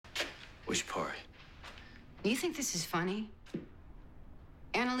Which part? You think this is funny?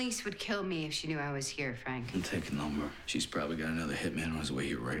 Annalise would kill me if she knew I was here, Frank. I'm taking number. She's probably got another hitman on his way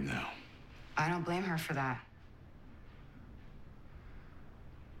here right now. I don't blame her for that.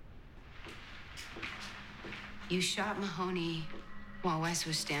 You shot Mahoney while Wes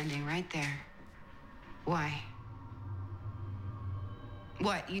was standing right there. Why?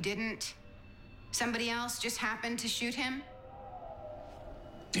 What, you didn't? Somebody else just happened to shoot him?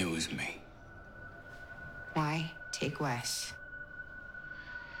 It was me. Why take Wes?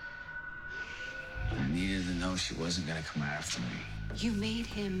 I needed to know she wasn't gonna come after me. You made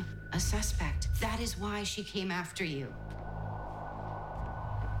him a suspect. That is why she came after you.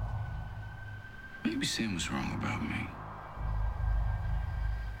 Maybe Sam was wrong about me.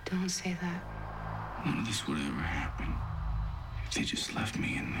 Don't say that. None of this would ever happen if they just left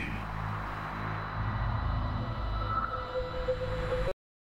me in there.